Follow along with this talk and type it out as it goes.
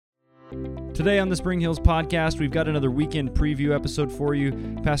Today on the Spring Hills podcast, we've got another weekend preview episode for you.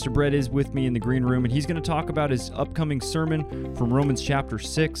 Pastor Bret is with me in the green room, and he's going to talk about his upcoming sermon from Romans chapter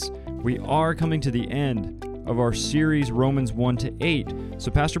 6. We are coming to the end of our series, Romans 1 to 8.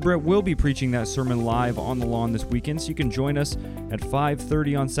 So Pastor Bret will be preaching that sermon live on the lawn this weekend, so you can join us at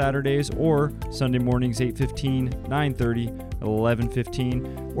 5:30 on Saturdays or Sunday mornings, 8:15, 9:30,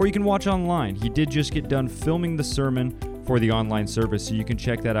 11:15, or you can watch online. He did just get done filming the sermon for the online service, so you can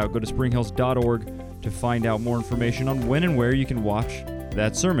check that out. Go to springhills.org to find out more information on when and where you can watch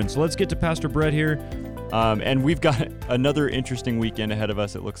that sermon. So let's get to Pastor Bret here. And we've got another interesting weekend ahead of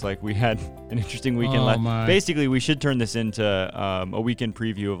us. It looks like we had an interesting weekend last. Basically, we should turn this into a weekend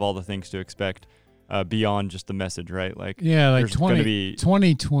preview of all the things to expect beyond just the message, right? Like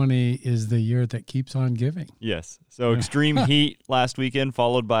 2020 is the year that keeps on giving. Yes. So extreme heat last weekend,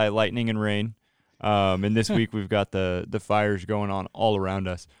 followed by lightning and rain. And this week we've got the fires going on all around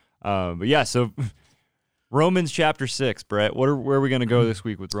us. But yeah, so Romans chapter 6, Bret. Where are we going to go this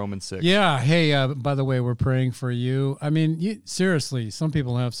week with Romans 6? Yeah. Hey, by the way, we're praying for you. I mean, seriously, some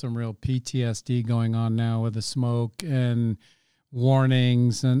people have some real PTSD going on now with the smoke and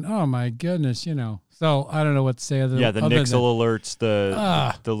warnings and, oh my goodness, So I don't know what to say. The Nixle alerts,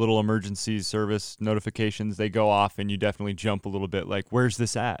 the little emergency service notifications, they go off and you definitely jump a little bit like, where's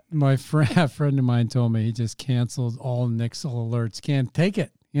this at? My friend of mine told me he just canceled all Nixle alerts. Can't take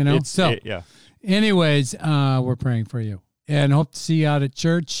it, Anyways, we're praying for you and hope to see you out at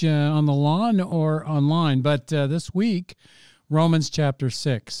church on the lawn or online. But this week, Romans chapter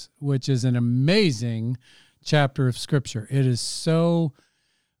 6, which is an amazing chapter of Scripture. It is so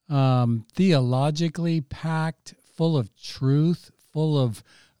theologically packed, full of truth, full of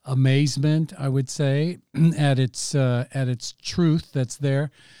amazement, I would say, at its truth that's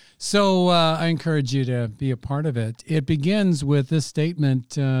there. So I encourage you to be a part of it. It begins with this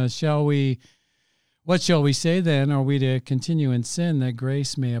statement, what shall we say then? Are we to continue in sin that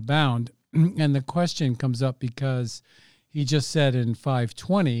grace may abound? And the question comes up because he just said in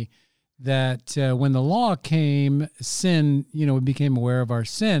 5:20 that when the law came, sin, we became aware of our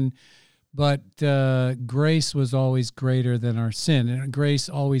sin, but grace was always greater than our sin. And grace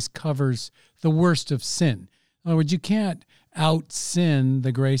always covers the worst of sin. In other words, you can't out-sin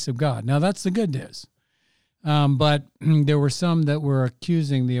the grace of God. Now, that's the good news. But there were some that were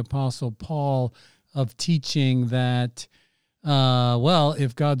accusing the Apostle Paul of teaching that,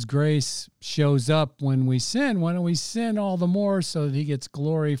 if God's grace shows up when we sin, why don't we sin all the more so that he gets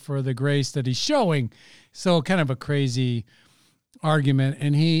glory for the grace that he's showing? So kind of a crazy argument.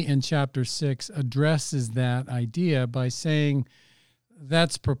 And he, in chapter 6, addresses that idea by saying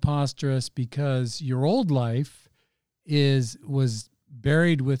that's preposterous because your old life was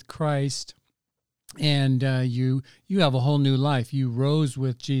buried with Christ, and you have a whole new life. You rose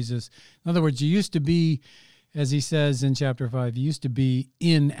with Jesus. In other words, you used to be, as he says in chapter 5, you used to be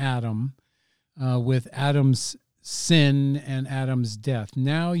in Adam with Adam's sin and Adam's death.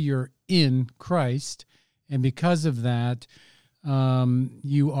 Now you're in Christ, and because of that,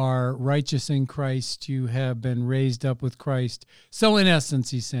 you are righteous in Christ. You have been raised up with Christ. So in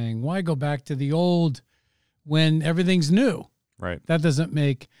essence, he's saying, why go back to the old when everything's new? Right. That doesn't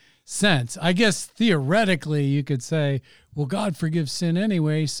make sense. I guess theoretically you could say, well, God forgives sin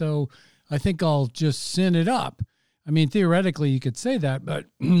anyway, so I think I'll just sin it up. I mean, theoretically you could say that, but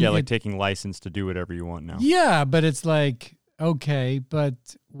like taking license to do whatever you want now. Yeah, but it's like, okay, but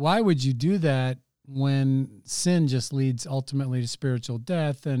why would you do that when sin just leads ultimately to spiritual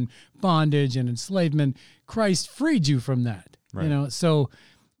death and bondage and enslavement? Christ freed you from that. Right. So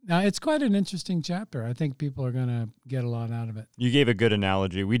it's quite an interesting chapter. I think people are going to get a lot out of it. You gave a good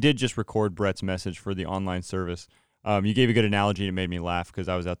analogy. We did just record Bret's message for the online service. You gave a good analogy, and it made me laugh because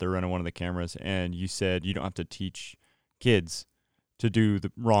I was out there running one of the cameras, and you said you don't have to teach kids to do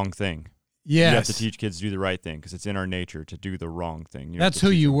the wrong thing. Yes. You have to teach kids to do the right thing because it's in our nature to do the wrong thing. That's who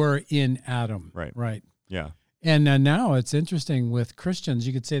you were in Adam. Right. Yeah. And now it's interesting with Christians.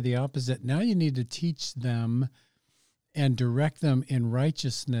 You could say the opposite. Now you need to teach them and direct them in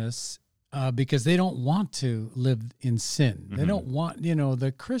righteousness because they don't want to live in sin. They don't want,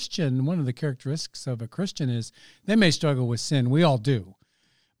 the Christian, one of the characteristics of a Christian is they may struggle with sin. We all do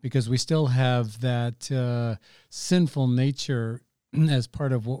because we still have that sinful nature as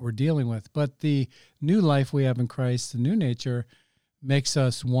part of what we're dealing with. But the new life we have in Christ, the new nature, makes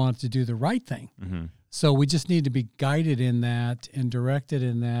us want to do the right thing. Mm-hmm. So we just need to be guided in that and directed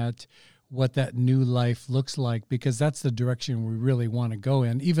in that, what that new life looks like, because that's the direction we really want to go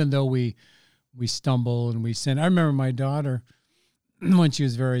in, even though we stumble and we sin. I remember my daughter, when she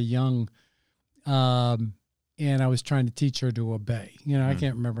was very young, and I was trying to teach her to obey. I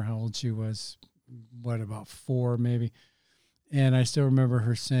can't remember how old she was, about 4 maybe. And I still remember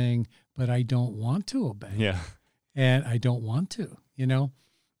her saying, but I don't want to obey. Yeah. And I don't want to,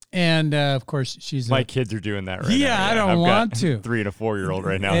 And of course, my kids are doing that right now. Yeah, I don't want to. 3 and a 4-year-old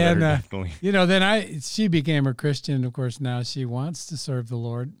right now. And definitely. Then she became a Christian. Of course, now she wants to serve the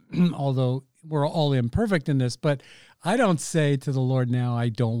Lord, although we're all imperfect in this. But I don't say to the Lord now, I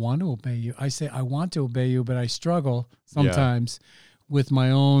don't want to obey you. I say I want to obey you, but I struggle sometimes with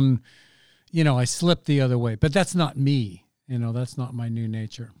my own. I slip the other way. But that's not me. That's not my new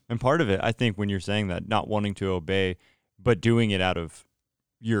nature. And part of it, I think, when you're saying that, not wanting to obey, but doing it out of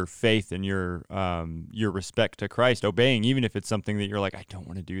your faith and your respect to Christ, obeying, even if it's something that you're like, I don't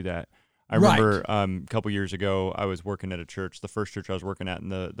want to do that. I remember a couple years ago, I was working at a church, the first church I was working at,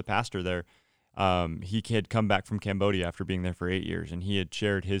 and the pastor there, he had come back from Cambodia after being there for 8 years, and he had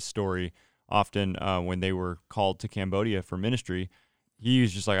shared his story often when they were called to Cambodia for ministry. He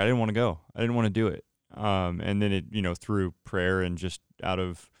was just like, I didn't want to go. I didn't want to do it. And then it, through prayer and just out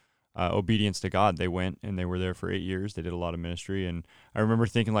of obedience to God, they went and they were there for 8 years. They did a lot of ministry. And I remember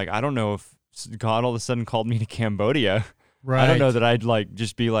thinking, like, I don't know if God all of a sudden called me to Cambodia. Right. I don't know that I'd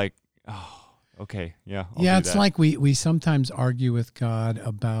just be like, oh, okay. Yeah. I'll do it's that. like we sometimes argue with God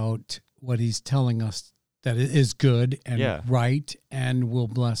about what he's telling us that it is good and right and will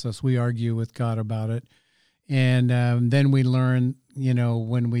bless us. We argue with God about it. And then we learn,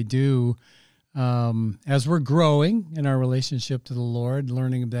 when we do, as we're growing in our relationship to the Lord,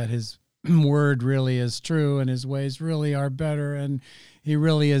 learning that his word really is true and his ways really are better, and he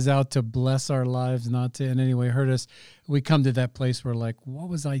really is out to bless our lives, not to in any way hurt us, we come to that place where, like, what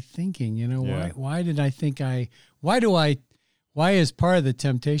was I thinking? Why did I think why is part of the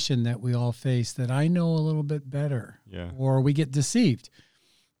temptation that we all face that I know a little bit better, or we get deceived.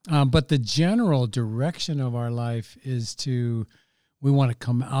 But the general direction of our life is we want to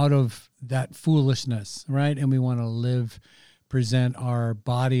come out of that foolishness, right? And we want to present our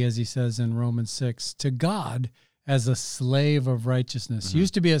body, as he says in Romans 6, to God as a slave of righteousness. Mm-hmm. You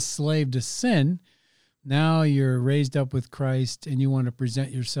used to be a slave to sin. Now you're raised up with Christ and you want to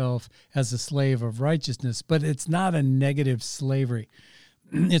present yourself as a slave of righteousness. But it's not a negative slavery.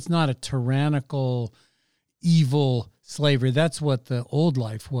 It's not a tyrannical, evil slavery. That's what the old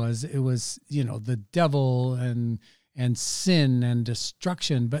life was. It was, the devil and sin and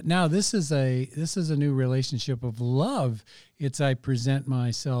destruction. But now this is a new relationship of love. It's I present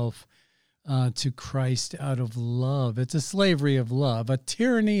myself to Christ out of love. It's a slavery of love, a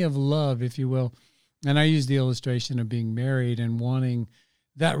tyranny of love, if you will. And I use the illustration of being married and wanting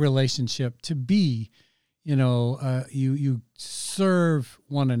that relationship to be, you serve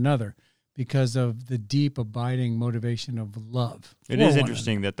one another because of the deep, abiding motivation of love. It is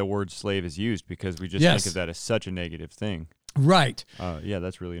interesting that the word slave is used because we just think of that as such a negative thing. Right.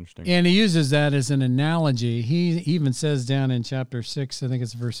 That's really interesting. And he uses that as an analogy. He even says down in chapter 6, I think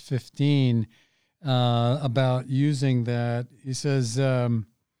it's verse 15, about using that. He says,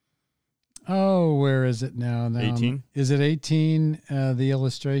 where is it now? 18? Is it 18, the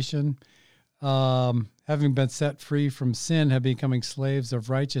illustration? Having been set free from sin, have becoming slaves of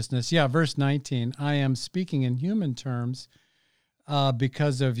righteousness. Yeah, verse 19, I am speaking in human terms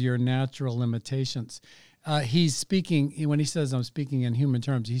because of your natural limitations. He's speaking, when he says I'm speaking in human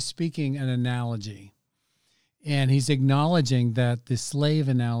terms, he's speaking an analogy. And he's acknowledging that the slave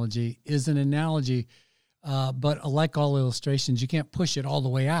analogy is an analogy, but like all illustrations, you can't push it all the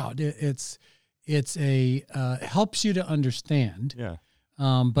way out. It's helps you to understand,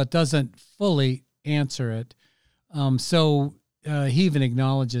 but doesn't fully answer it. So he even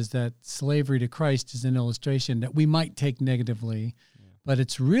acknowledges that slavery to Christ is an illustration that we might take negatively, but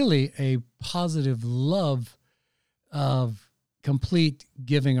it's really a positive love of complete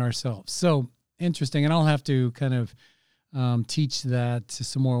giving ourselves. So interesting. And I'll have to kind of teach that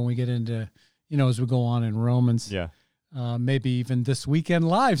some more when we get into, as we go on in Romans. Yeah. Maybe even this weekend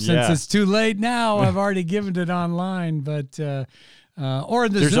live, since it's too late now. I've already given it online, but or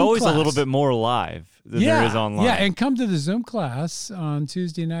in the There's Zoom always class. a little bit more live than there is online. Yeah, and come to the Zoom class on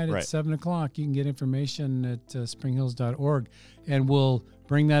Tuesday night at 7 o'clock. You can get information at springhills.org, and we'll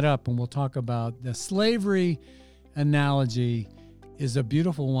bring that up, and we'll talk about the slavery analogy is a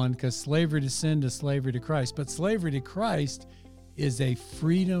beautiful one because slavery to sin to slavery to Christ. But slavery to Christ is a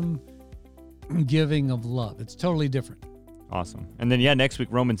freedom giving of love. It's totally different. Awesome. And then, next week,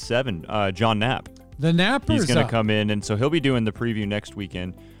 Romans 7, John Knapp. The Napper's He's going to come in, and so he'll be doing the preview next week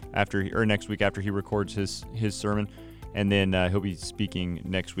after he records his sermon. And then he'll be speaking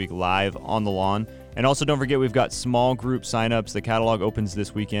next week live on the lawn. And also don't forget, we've got small group signups. The catalog opens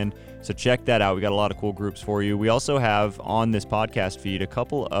this weekend, so check that out. We got a lot of cool groups for you. We also have on this podcast feed a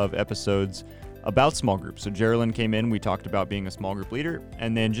couple of episodes about small groups. So Geraldine came in, we talked about being a small group leader.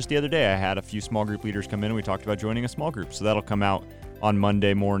 And then just the other day, I had a few small group leaders come in and we talked about joining a small group. So that'll come out on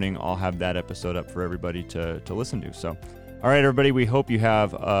Monday morning. I'll have that episode up for everybody to listen to. So, all right, everybody, we hope you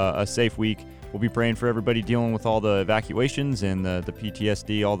have a safe week. We'll be praying for everybody dealing with all the evacuations and the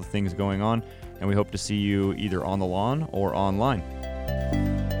PTSD, all the things going on. And we hope to see you either on the lawn or online.